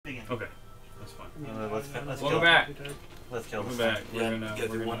Okay, that's fine. Let's Welcome back. Let's kill Welcome this back. thing. We're gonna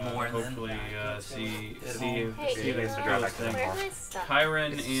do one more and hopefully see if to drive back to them.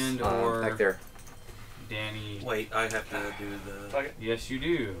 Kyron and or back there. Danny. Wait, I have to do the. Yes, you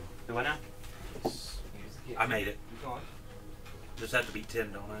do. Do I now? I made it. Just have to be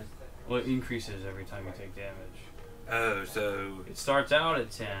 10, don't I? Well, it increases every time you take damage. Oh, so It starts out at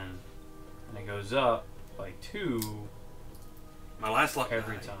 10, and it goes up by 2 my last luck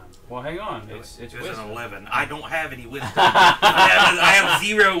every die. time. Well, hang on. It's It was wisdom. an 11. I don't have any wisdom. I have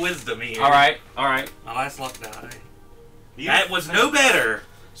 0 wisdom here. All right, all right. My last luck die. That was no better.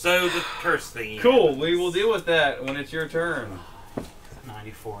 So the curse thing. Cool. We will deal with that when it's your turn.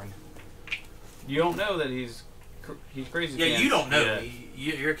 94. You don't know that he's crazy. Yeah, pants you don't know.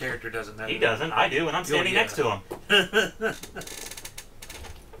 yet. Your character doesn't know. He doesn't. I do, and I'm standing next to him.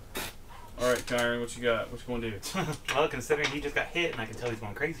 All right, Kyron, what you got? What you gonna do? Well, considering he just got hit, and I can tell he's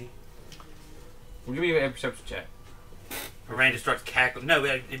going crazy. Well, give me a perception check. Miranda starts cackling. No,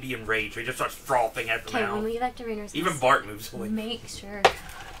 it'd be enraged. He just starts frothing at the Okay, when mouth. we get back to Rainer's Even Bart moves away. make sure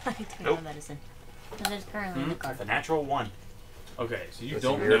I take my medicine. Because it's currently in the car. The natural 1. Okay, so you What's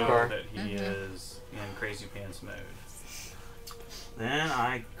don't in your know car? that he is in crazy pants mode. Then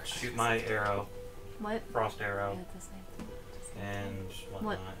I shoot my arrow, What? frost Yeah, arrow, it's the same. and whatnot.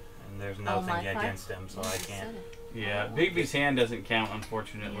 What? And there's Oh, nothing my part? against him, so I can't. Yeah, Bigby's hand doesn't count,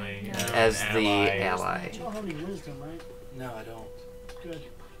 unfortunately. Yeah. As an the ally. ally. You don't have any wisdom, right? No, I don't. Good.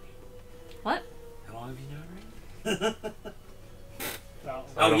 What? How long have you known Ray? About,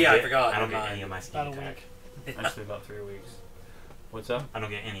 I Oh don't yeah, I get- forgot. I don't Never get mind. any of my sneak about a attack. week. Actually, about 3 weeks. What's up? I don't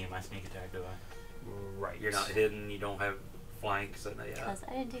get any of my sneak attack, do I? Right. You're not hidden. You don't have flank. So yeah. Because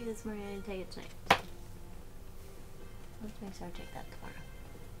I didn't take this morning, I didn't take it tonight. Let's make sure I take that tomorrow.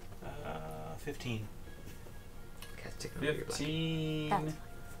 15. Cat's taking over your blanket. 15 That's fine.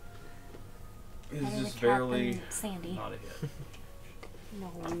 is I just barely Sandy. not a hit,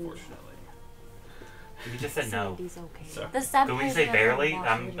 No. unfortunately. You just said no. Sandy's okay. Sorry. The sad When part you is say that barely, I'm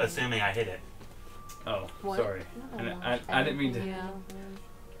I'm watching assuming I hit it. Oh, What? sorry. And I didn't mean to Yeah.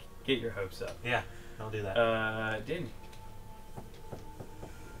 get your hopes up. Yeah, I'll do that. Danny.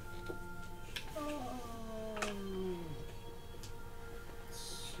 Let's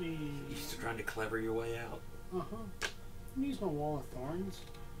see. You're still trying to clever your way out. I'm gonna use my wall of thorns.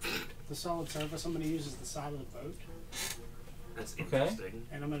 The solid surface I'm gonna use is the side of the boat, That's Okay. interesting.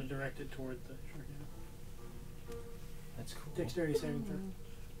 and I'm gonna direct it toward the shark. That's cool. Dexterity saving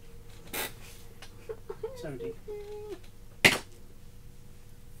throw. 17.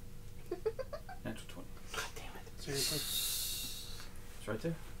 Natural 20. God damn it. Seriously. It's right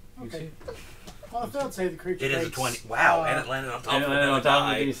there. You see Okay. it? On a failed save, the creature It is a takes, 20. Wow, and it landed on top And of then another on top of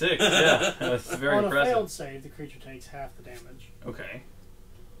die. the D6. Yeah, that's very on a impressive. failed save, the creature takes half the damage, Okay.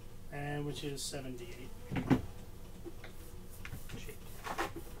 and which is 7d8. Shit.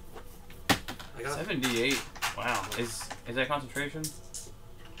 I got 78. Wow. Is that concentration?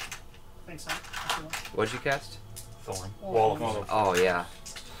 Thanks, Sam. What'd you cast? Thorn. Oh, Wall of wall thorn. of- Oh, yeah.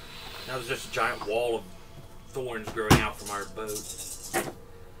 Now there's just a giant wall of thorns growing out from our boat.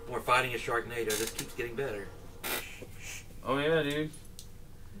 We're fighting a Sharknado. This keeps getting better. Oh yeah, dude.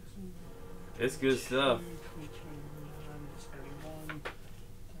 It's good stuff.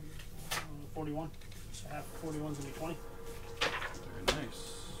 41. So half 41's gonna be 20. Very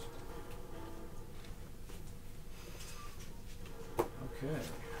nice. Okay.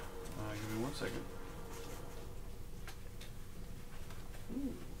 Give me 1 second.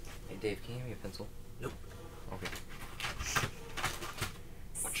 Hey, Dave, can you give me a pencil? Nope. Okay.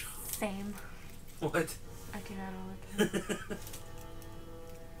 Same. What? I do that all the time.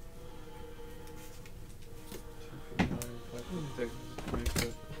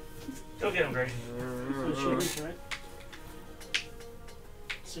 Go get him, Grady. So she reach, right?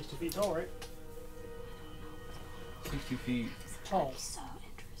 60 feet tall, right? 60 feet Tall. So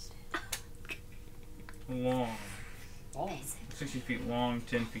interested. long. Long. 60 feet long,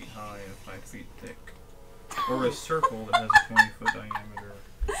 10 feet high, and 5 feet thick. Or a circle that has a 20-foot diameter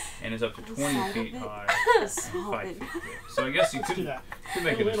and is up to 20 feet high and 5 feet thick. So I guess you Let's do could that.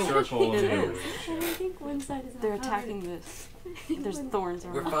 make it a circle It and is. I think one side is They're attacking this. There's thorns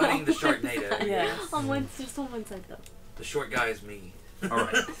around. We're fighting the Sharknado. Yeah. on one, just on one side though. The short guy is me.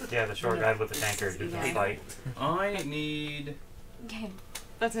 Alright. Yeah, the short guy with the tanker does not fight. I need... Okay.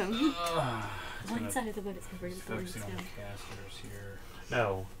 That's him. it's One gonna side of the boat is covered in thorns focusing on now. the casters here.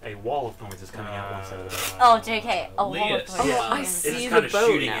 No, a wall of thorns is coming out one side of the boat. Oh, JK. A wall of Leas. thorns. Yeah. I It's see just the kinda boat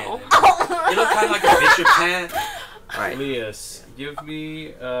shooting now. at it. It looks kind of like a bishop's hat. Alright. Leas, give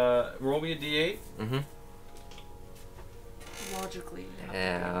me, roll me a d8. Mm-hmm. Logically.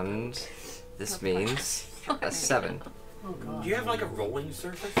 And And this means a 7. Oh god. Do you have like a rolling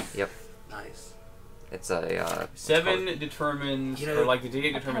surface? Yep. Nice. It's a 7 determines, You know- or like the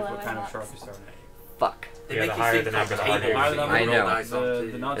D8 determines what kind of shark is thrown at you. fuck. They Yeah, make the you higher think the like number, the harder tables it is. that you I roll know. dice on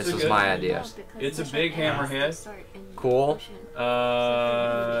The too. not This so was good. my idea. It's a big hammerhead. Cool.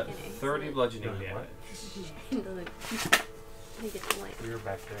 30 bludgeoning Doing damage. You're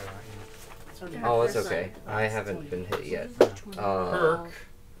back there, aren't you? It's already Oh, it's okay. I haven't been hit yet. Herc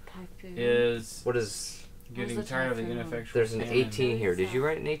is What is... getting Where's the tired of the typhoon? ineffectual There's an cannon. 18 here. Did you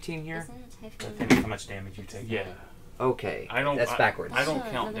write an 18 here? Depending on how much damage you take. Yeah. Okay. I don't. That's backwards. I don't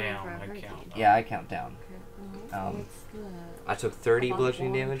Also, count another down. one for a I count. hurricane. up. Yeah, I count down. I took 30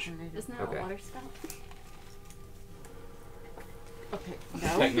 bludgeoning damage. Isn't that Okay. a water spout? Okay.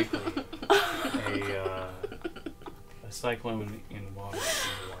 Technically, a cyclone in water is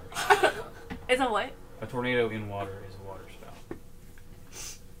a water spout. Is a what? A tornado in water is a water spout.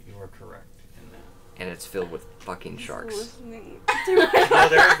 You are correct in that. And it's filled with fucking sharks. No,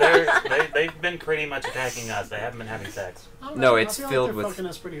 they've been pretty much attacking us. They haven't been having sex. I don't No, know, it's I feel filled like they're with- fucking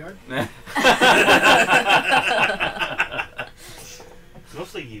us pretty hard.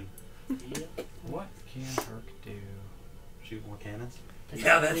 Mostly you. What can Herc do? Shoot more cannons.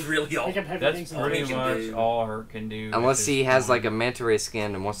 Yeah, that's really all. Pick up heavy That's things and pretty can much do. all Herc can do. Unless with he his has like a one. manta ray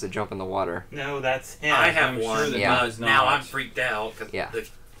skin and wants to jump in the water. No, that's him. I have I'm sure one. that Yeah. he does Now not. I'm freaked out because Yeah.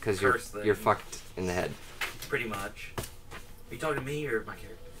 Because you're, Curse thing. you're fucked in the head. pretty much. Are you talking to me or my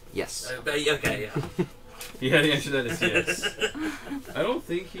character? Yes. Okay, yeah. Yeah, the answer to that is yes. I don't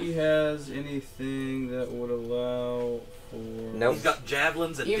think he has anything that would allow for. Nope. He's got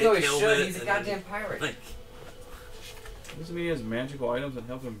javelins and Even though dick he helmet. should, he's a and- goddamn pirate. Like, Doesn't mean he has magical items that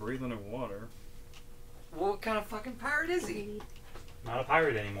help him breathe underwater. What kind of fucking pirate is he? Not a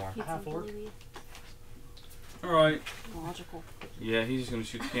pirate anymore. Half orc. All right. Logical. Yeah, he's just gonna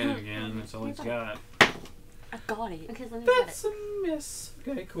shoot the cannon again. That's all he's got. I got it. Okay, let me get That's a miss.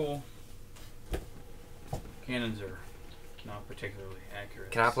 Okay, cool. Cannons are not particularly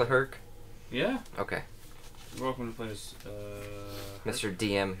accurate. Can I play Herc? Yeah. Okay. You're welcome to play this. Mr.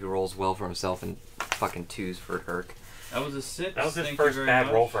 DM who rolls well for himself and fucking 2s for Herc. That was a 6. That was his Thank you first very bad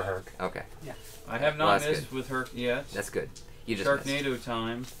much. roll for Herc. Okay. I have Well, not that's missed with Herc yet. That's good. You just missed. Sharknado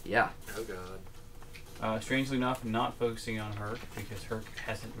time. Yeah. oh god. Strangely enough, not focusing on Herc because Herc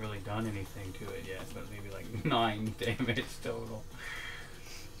hasn't really done anything to it yet, but maybe like 9 damage total.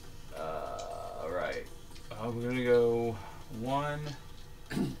 Right. We're gonna go 1. Alright,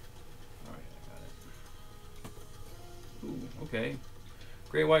 I got it. Ooh, okay.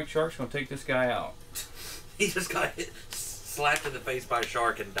 Great white shark's gonna take this guy out. He just got hit, slapped in the face by a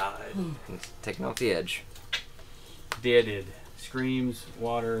shark and died. It's taking off the edge. Deaded. Screams,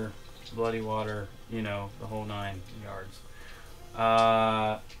 water, bloody water, you know, the whole 9 yards.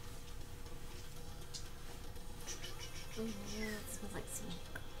 Oh, yeah, it smells like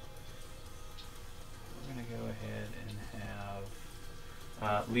smoke. We're gonna go ahead and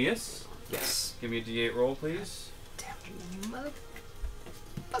have Leas. Yes. Give me a D8 roll, please. Damn you, mother.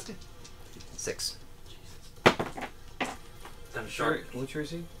 Busted. 6. Then a shark. What's your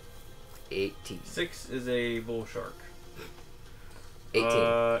AC? 18. 6 is a bull shark.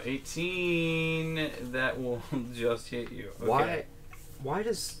 18. 18. That will just hit you. Okay. Why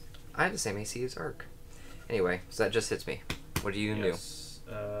does... I have the same AC as Arc. Anyway, so that just hits me. What do you do? Yes.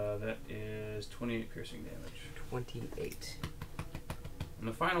 That is 28 piercing damage. 28. And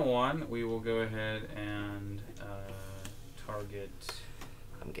the final one, we will go ahead and target.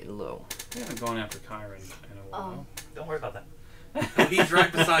 I'm getting low. We haven't gone after Kyron in a while. Don't worry about that. Oh, he's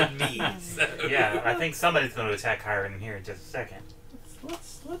right beside me. So. Yeah, I think somebody's going to attack Kyron in here in just a second.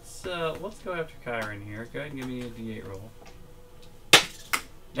 Let's go after Kyron here. Go ahead and give me a D8 roll.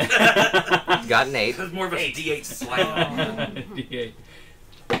 Got an 8. It was more of a D8 slam. D8.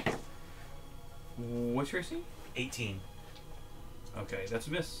 What's your AC? 18. Okay, that's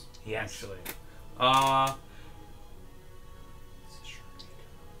a miss. Yes. Actually.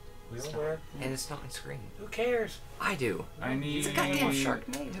 And it's not on screen. Who cares? I do. I need. It's a goddamn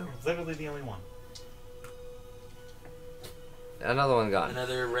Sharknado. Literally the only one. Another one gone.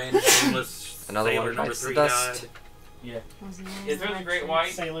 Another random nameless Another sailor one number bites the 3 dust. died. Yeah. Was It throws a great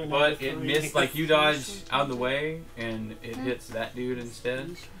white, Sailor but number it 3. missed. Like you dodged out of the way, and it hits that dude instead,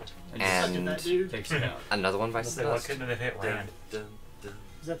 and just Sucking that dude. takes it out. Another one bites the Why dust. couldn't it have hit Dun, Rand? dun, dun,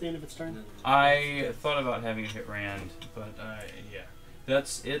 Is that the end of its turn? dun. I thought about having it hit Rand, but yeah,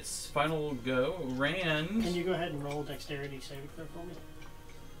 that's its final go. Rand. Can you go ahead and roll dexterity saving throw for me?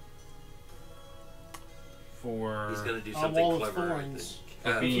 For He's gonna do On something Wall of clever. I Thorns.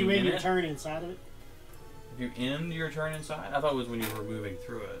 think. Being If you end in your it? turn inside of it, If you end your turn inside, I thought it was when you were moving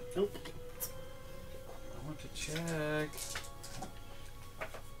through it. Nope. I want to check.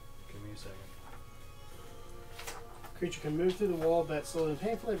 Give me a second. Creature can move through the wall, but slowly and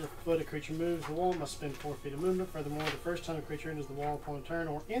painfully. Every foot a creature moves the wall must spend 4 feet of movement. Furthermore, the first time a creature enters the wall upon a turn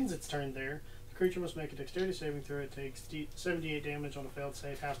or ends its turn there, the creature must make a dexterity saving throw. It takes 78 damage on a failed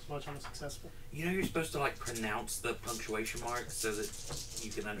save, half as much on a successful. You know you're supposed to like pronounce the punctuation marks so that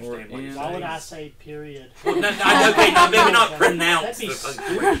you can understand what you're Why saying. would I say period? Well, no, okay, no, maybe not pronounce That'd be the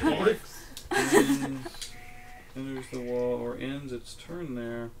punctuation marks. Enters the wall or ends its turn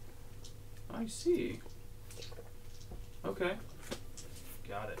there. I see. Okay.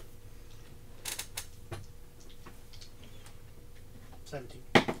 Got it. 17.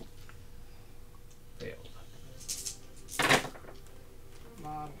 Failed.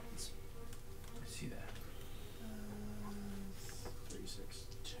 Models. I see that. 3, 6,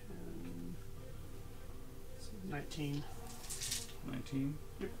 10. 19. 19.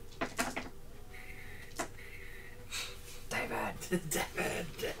 David.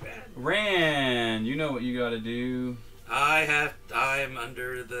 Ran! You know what you gotta do. I'm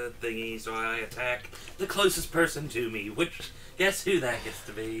under the thingy, so I attack the closest person to me, which, guess who that gets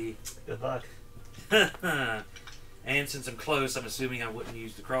to be? Good luck. And since I'm close, I'm assuming I wouldn't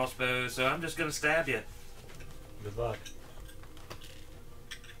use the crossbow, so I'm just gonna stab you. Good luck.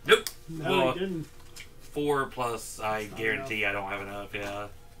 Nope. No, Well, he didn't. 4 plus, I Not guarantee I don't have enough, yeah.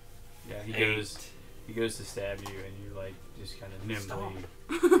 Yeah, he 8. goes to stab you, and you like just kind of nimbly. Stop.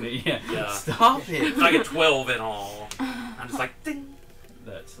 Yeah. Yeah. Stop it. It's like a 12 in all. I'm just like, ding.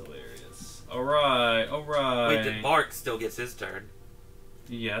 That's hilarious. All right. Wait, did Mark still gets his turn?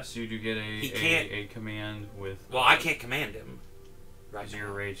 Yes, you do get He can't- a command with. Well, I can't command him. Right Because you're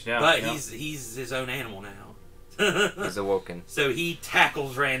now. raged out. But yeah. he's his own animal now. He's awoken. So he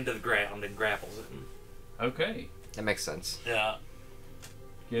tackles Rand to the ground and grapples him. Okay. That makes sense. Yeah.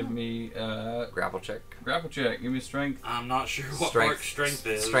 Give me Grapple check. grapple check. Give me strength. I'm not sure what Strength. Mark's strength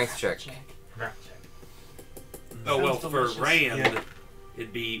is. Strength check. Crap check. Oh, well, Sounds for delicious. Rand, Yeah.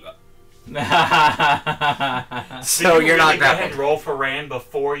 it'd be... So you're not Go ahead and grappled. roll for Rand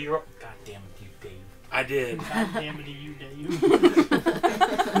before you roll. God damn it, you Dave. I did. God damn it, you, Dave.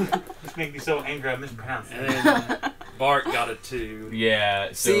 This makes me so angry I mispronounced And it. then Bart got a 2. Yeah.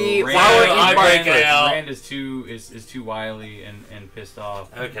 So See, Rand, why would you I break break it out? Rand is too wily and pissed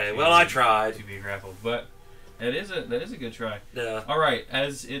off. Okay, to- well, I tried. to be grappled, but that is a good try. Yeah. All right,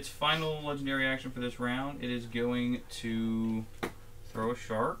 as its final legendary action for this round, it is going to throw a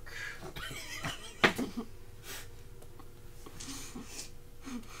shark.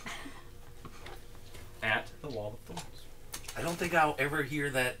 At the wall of thorns. I don't think I'll ever hear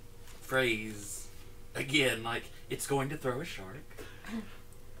that phrase again. Like, it's going to throw a shark.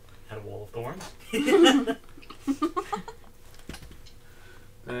 At a wall of thorns.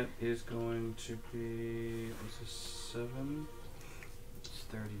 That is going to be, what's this, 7? It's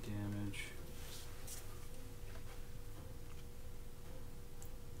 30 damage.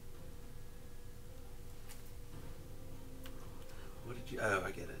 What did you... Oh,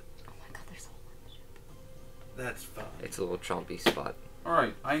 I get it. Oh my god, there's a whole bunch. That's fine. It's a little chompy spot.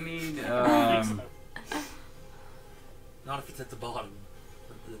 Alright, I need, Not if it's at the bottom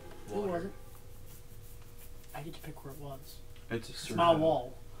of the Who water. was it? I get to pick where it was. it's a It's circle. my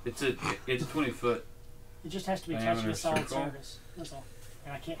wall. It's a 20 foot. It just has to be Diameter touching a solid circle. surface. That's all.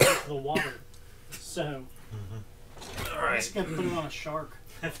 And I can't touch the water. So, I just got to put it on a shark.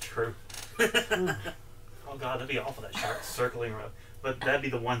 That's true. Oh god, that'd be awful, that shark circling around. But that'd be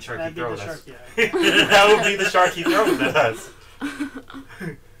the one shark That'd he be the throws shark, us. yeah. That would be the shark he throws at us.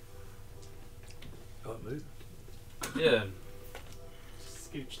 Oh, it moved. Yeah.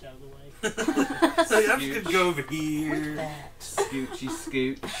 Scooched out of the way. So I'm just going to go over here. That. Scoochy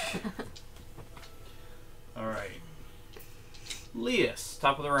scooch. Alright. Leas,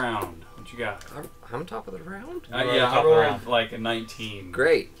 top of the round. What you got? I'm top of the round. Yeah, top I of the rolled round. like a 19.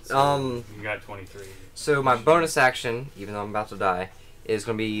 Great. So you got 23. So my bonus action, even though I'm about to die, is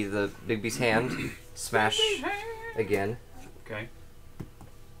going to be the Big B's hand. Smash again. Okay.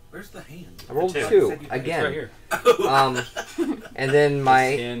 Where's the hand? I rolled Two. 2 It's again. right here. And then my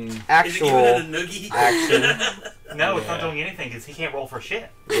In Is it actual even at a noogie? action. No, it's not Yeah. doing anything because he can't roll for shit.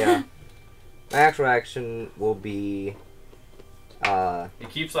 Yeah. My actual action will be. it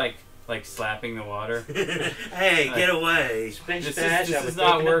keeps like slapping the water. Hey, get away. This is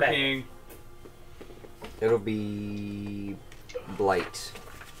not working. It'll be blight.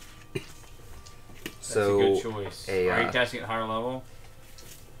 That's So a good choice. a, Are you casting at higher level?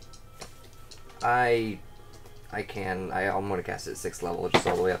 I'm gonna cast it at 6th level, just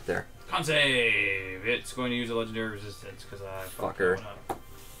all the way up there. Con save. It's going to use a legendary resistance because I fucked Fucker. that one up.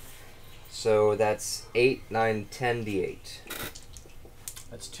 So that's 8, 9, 10 d8.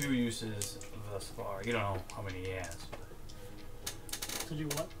 That's 2 uses thus far. You don't know how many he has. To do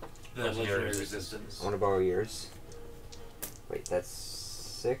what? The Legendary legendary resistance. resistance. I want to borrow yours. Wait, that's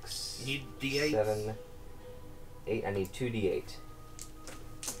 6, You need D8s? 7, 8. I need 2 d8.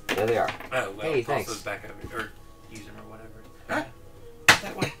 There they are. Oh, well, Hey, toss thanks. those back over, or use them or whatever. Huh?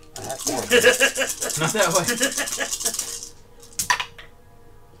 That way. That's more. Not that way.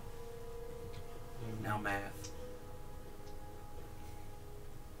 Now math.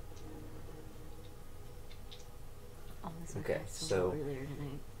 Oh, this Okay, one so so- earlier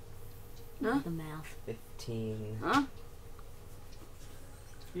tonight. Huh? The math. 15, Huh?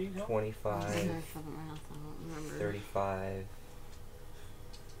 You can help? 25, For the math, I don't remember. 35,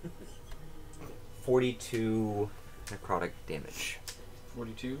 42 necrotic damage.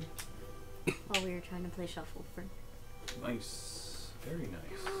 42. While we were trying to play shuffle for. Nice. Very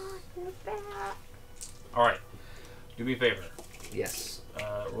nice. Alright. Do me a favor. Yes.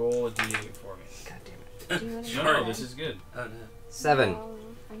 Roll a d8 for me. God damn it. Do you want to No, no, this is good. Oh, no. 7.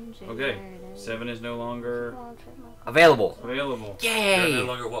 Okay. 7 is no longer Available. available. They're Yay! no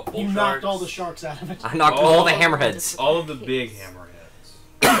longer what, bull You knocked sharks? all the sharks out of it. I knocked all the hammerheads. All of the big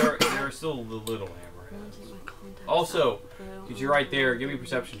hammerheads. There are still the little hammerheads. Also, because you're right there, give me a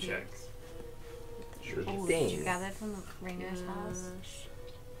perception check. Sure Oh, thing. did you grab it from the Ringer's house?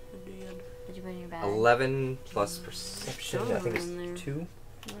 Did you put it in your bag? 11 plus perception. I think in there. it's 2.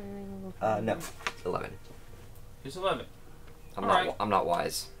 No. 11. It's 11. I'm Alright. not. I'm not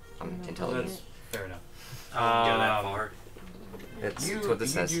wise. I'm That's intelligent. fair enough. I wouldn't go that far. That's You what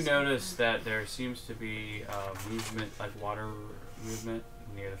this says. do notice that there seems to be movement, like water movement,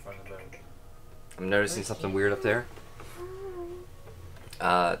 near the front of the boat. I'm noticing something weird up there.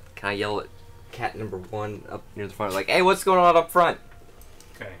 Can I yell at cat number 1 up near the front? Like, hey, what's going on up front?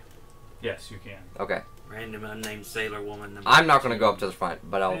 Okay. Yes, you can. Okay. Random unnamed sailor woman. number I'm not gonna 2. go up to the front,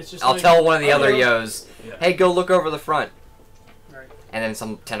 but I'll It's just I'll like, tell one of the oh, other yeah. yos, Yeah. hey, go look over the front. Right. And then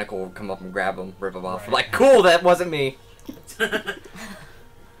some tentacle will come up and grab him, rip him off. Right. Like, cool, that wasn't me.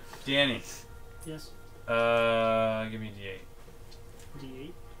 Danny, Yes. give me a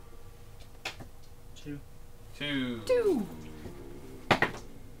D8. 2. D8. 2.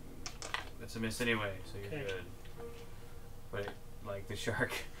 That's a miss anyway, so you're Okay. good. But like the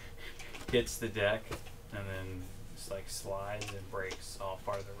shark hits the deck and then just like slides and breaks off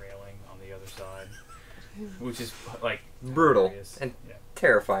part of the railing on the other side, which is like Brutal hilarious. and Yeah.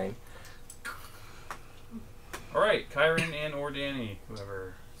 terrifying. All right, Kyron and or Danny,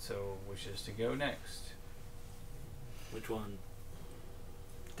 whoever so wishes to go next. Which one?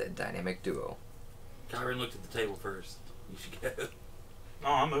 The dynamic duo. Kyron looked at the table first. You should go. No,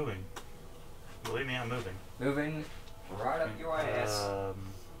 I'm moving. Believe me, I'm moving. Moving right up your ass.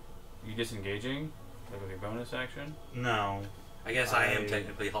 You disengaging, like with your bonus action. No. I guess I am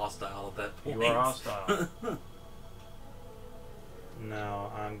technically hostile at that point. You are hostile.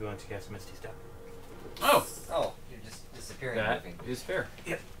 No, I'm going to cast Misty Step. Oh, Oh, you're just disappearing. that is fair.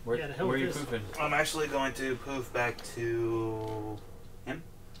 Yep. Where, Yeah, the hell where are with you this. poofing? I'm actually going to poof back to him.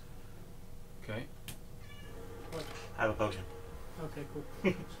 Okay. I have a potion. Okay,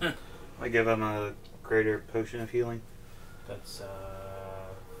 cool. I give him a greater potion of healing. That's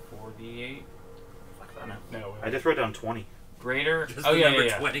 4d8. Fuck that, no. No. I just wrote down 20. Greater. Just Oh the yeah, number yeah,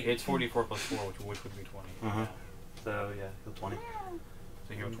 yeah. 20. It's 44 plus 4, which would be 20. Uh-huh. Yeah. So yeah, heal 20.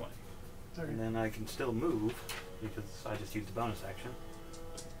 So you're 20. Okay. And then I can still move because I just used the bonus action.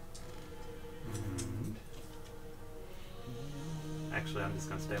 And actually, I'm just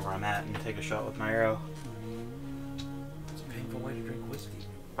gonna stay where I'm at and take a shot with my arrow. It's a painful way to drink whiskey.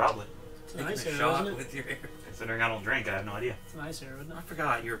 Probably. It's a Taking nice a arrow, shot isn't it? with your arrow. Considering I don't drink, I have no idea. It's a nice arrow, isn't I it?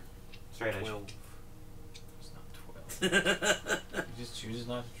 forgot you're Straight edge. 12. It's not 12. He just chooses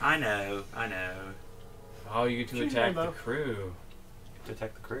not to. I know. Oh, you get to Choose attack the rainbow. crew. To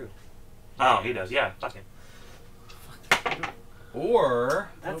attack the crew. Oh, he does. Yeah, fuck him. Or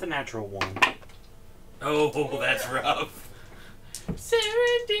That's a natural 1. Oh, that's rough.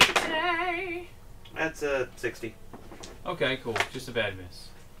 serendipity. That's a 60. Okay, cool. Just a bad miss.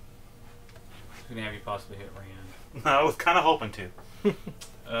 Gonna have you possibly hit Rand. I was kind of hoping to.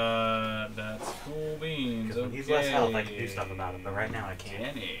 That's cool beans. Because when he's less health, I can do stuff about it, but right now I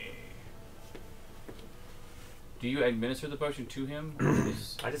can't. Danny. Do you administer the potion to him? Or I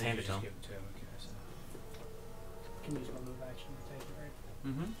just hand you it to him. give it to him. Okay, so. Can use one move action to take it, right?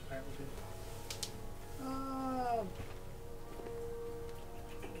 Mm-hmm. Alright, we'll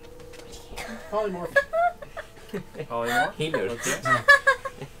do. Polymorph. Polymorph? He knows. Okay.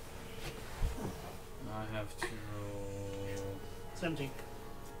 I have to roll 17.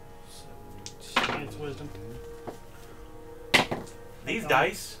 And it's wisdom. These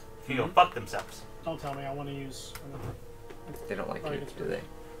dice can go fuck themselves. Don't tell me I want to use. They don't like Right, you, it's do they?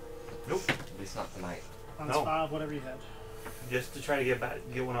 Nope. At least not tonight. Minus No. 5, whatever you had. Just to try to get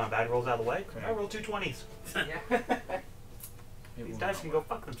one of my bad rolls out of the way. Okay. I rolled 2 20s. It These will dice not can work.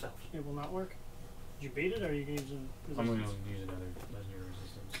 go fuck themselves. It will not work. Did you beat it, or are you using I'm going resistance? to use another legendary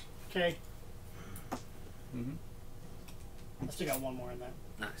resistance. Okay, Mm-hmm. I still got one more in that.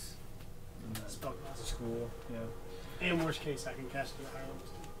 Nice. Spell class. School, yeah. In worst case, I can cast it at higher levels.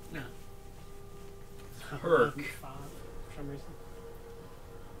 Yeah. Herc. 5 for some reason.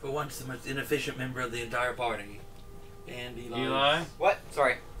 For once, the most inefficient member of the entire party. And Eli. Eli, What?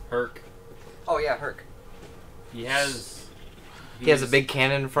 Sorry. Herc. Oh yeah, Herc. He has. He has a big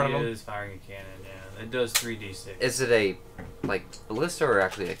cannon in front of He him. is firing a cannon. Yeah, it does 3d6. Is it a like ballista or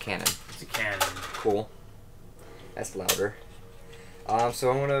actually a cannon? It's a cannon. Cool. That's louder.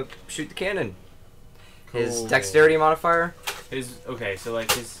 So I'm gonna shoot the cannon. His Cool. dexterity modifier. His okay, so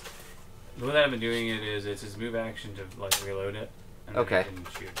like his. The way that I've been doing it is it's his move action to like reload it. And then Okay. he can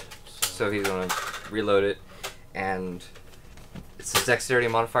shoot it. So he's gonna reload it, and it's his dexterity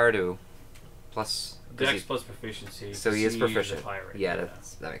modifier to plus. 'cause Dex he- plus proficiency. so he is a proficient. pirate. Yeah,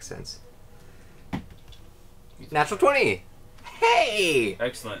 that makes sense. Natural 20. Hey.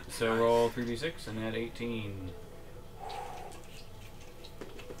 Excellent. So roll 3d6 and add 18.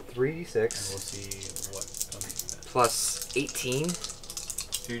 3d6 And we'll see what comes of that. plus 18.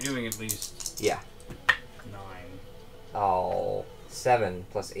 So you're doing at least Yeah. 9. Oh, 7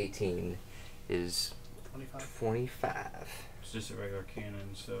 plus 18 is 25. 25. It's just a regular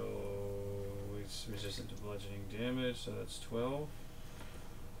cannon, so it's resistant to bludgeoning damage, so that's 12.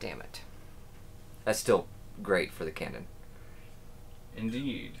 Damn it. That's still great for the cannon.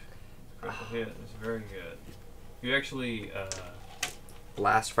 Indeed. Critical hit is very good. You actually,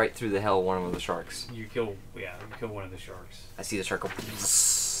 Blast right through the hell one of the sharks. you kill one of the sharks. I see the shark go.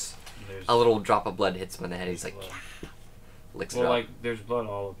 There's A little drop of blood hits him in the head. He's like, blood. licks Well, it like, up. there's blood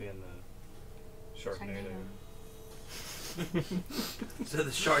all up in the Sharknado. So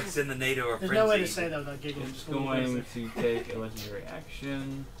the sharks in the NATO are There's frenzied. no way to say that without giggling. It's Just a little bit. going to take a legendary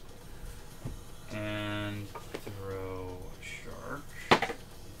action and throw a shark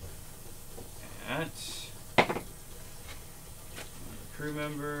at one of the crew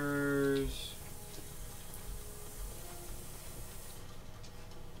members.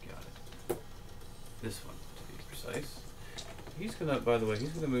 Got it. This one, to be precise. He's gonna, by the way, he's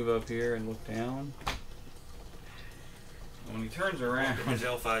gonna move up here and look down. And when he turns around, His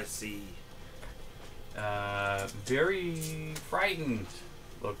L5C. very frightened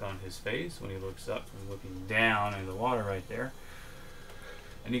look on his face when he looks up and looking down in the water right there.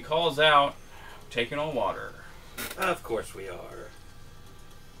 And he calls out, taking on water Of course we are.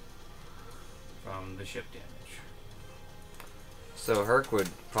 from the ship damage. So Herc would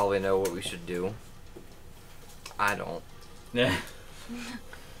probably know what we should do. I don't.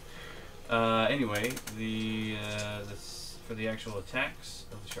 Anyway, for the actual attacks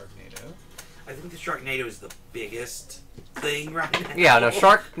of the Sharknado. I think the Sharknado is the biggest thing right now. Yeah, no,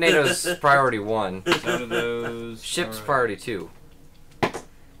 Sharknado's priority 1. None of those. Ship's are- priority 2.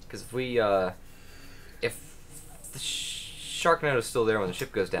 Because if we, if the Sharknado's still there when the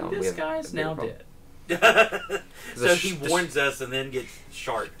ship goes down, we This have guy's a bigger now problem. dead. So he warns us and then gets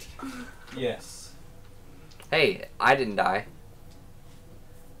sharked. Yes. Hey, I didn't die.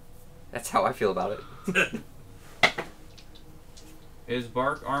 That's how I feel about it. Is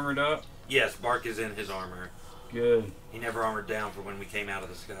Bark armored up? Yes, Bark is in his armor. Good. He never armored down for when we came out of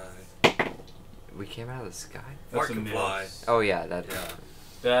the sky. We came out of the sky? Bark That's a can miss. fly. Oh yeah, that. Yeah.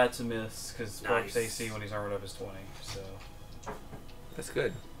 That's a miss, because Bark's Nice. AC when he's armored up is 20, so. That's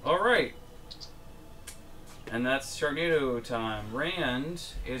good. Alright. And that's Sharknado time. Rand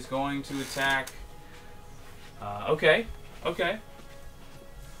is going to attack. Okay.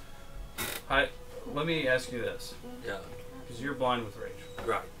 Let me ask you this, Yeah. because you're blind with rage.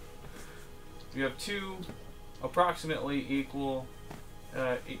 Right. You have two approximately equal,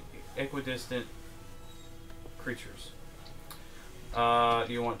 equidistant creatures. Do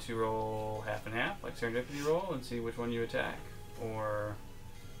you want to roll half and half, like serendipity roll, and see which one you attack? Or...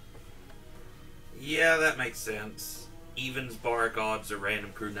 Yeah, that makes sense. Evens Bark, odds, a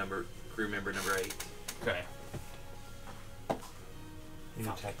random crew member number 8. Okay. You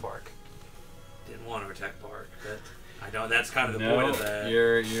attack Bark. Didn't want to attack Bark, but I know that's kind of the No, point of that.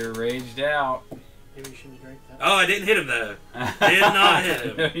 you're raged out. Maybe you shouldn't drink that. Oh, I didn't hit him though. Did not hit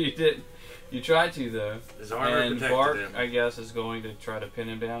him. No, you didn't. You tried to though. His armor And protected Bark, him. I guess, is going to try to pin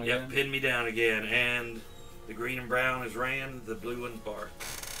him down Yep, again. pin me down again. And the green and brown is Rand, the blue one's Bark.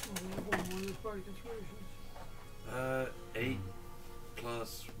 Bardic Inspiration? 8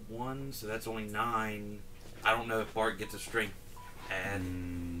 plus 1, so that's only 9. I don't know if Bart gets a strength add.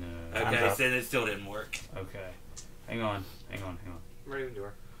 No. Okay, so it still didn't work. Okay. Hang on.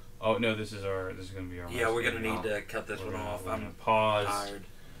 Ravendoor. Oh no, this is gonna be our. Yeah, last we're gonna game. need to cut this one off. We're gonna I'm pause. tired.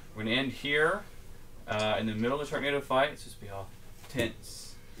 We're gonna end here, in the middle of the Sharknado fight. It's just be all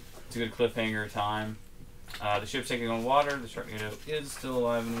tense. It's a good cliffhanger time. The ship's taking on water. The Sharknado is still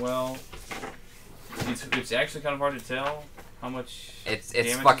alive and well. It's actually kind of hard to tell how much. It's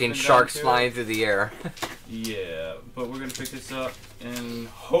damage has fucking been done sharks to it. flying through the air. Yeah, but we're gonna pick this up in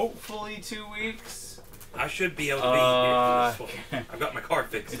hopefully 2 weeks. I should be able to be here for this one. I've got my car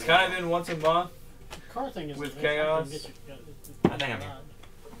fixed. It's kind of been once a month. The car thing is With the best. I Chaos? can get you- I think I'm here.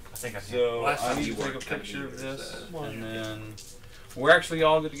 I think I'm here. So Last I time need you to take a weren't gonna picture be of here, this, so- and then we're actually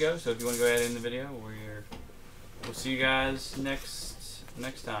all good to go. So if you want to go ahead and end the video, we'll see you guys next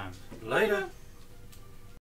time. Later.